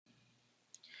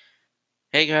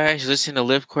Hey guys, listen to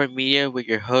Live Court Media with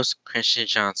your host Christian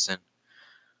Johnson.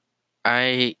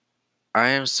 I I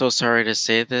am so sorry to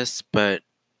say this, but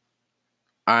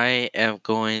I am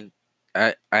going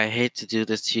I hate to do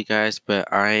this to you guys, but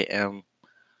I am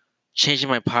changing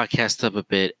my podcast up a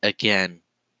bit again.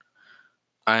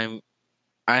 I'm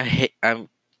I'm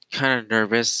kind of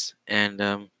nervous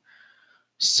and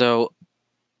so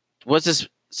what's this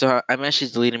so I'm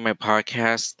actually deleting my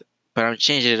podcast, but I'm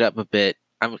changing it up a bit.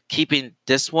 I'm keeping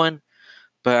this one,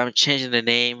 but I'm changing the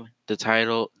name, the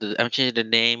title, I'm changing the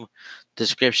name,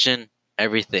 description,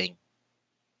 everything.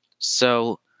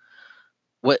 So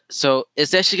so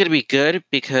it's actually gonna be good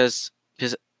because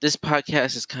this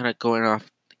podcast is kind of going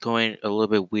a little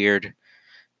bit weird,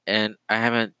 and I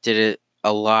haven't did it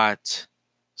a lot.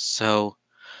 So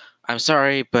I'm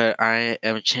sorry, but I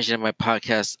am changing my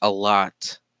podcast a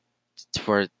lot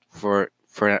for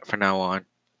now on.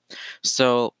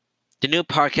 So the new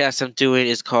podcast I'm doing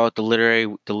is called the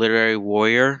Literary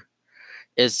Warrior.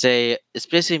 It's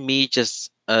basically me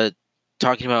just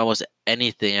talking about almost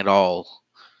anything at all.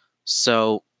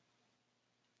 So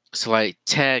like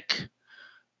tech,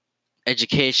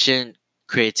 education,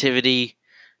 creativity,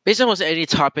 based on almost any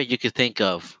topic you could think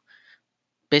of.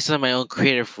 Based on my own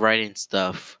creative writing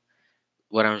stuff,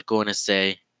 what I'm going to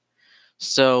say.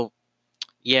 So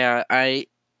yeah, I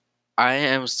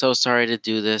am so sorry to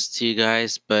do this to you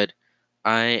guys, but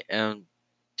I am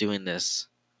doing this.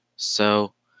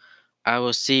 So I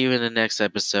will see you in the next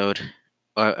episode,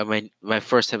 my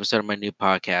first episode of my new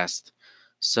podcast.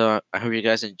 So I hope you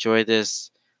guys enjoy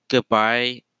this.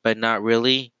 Goodbye, but not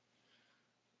really.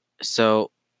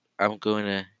 So I'm going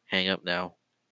to hang up now.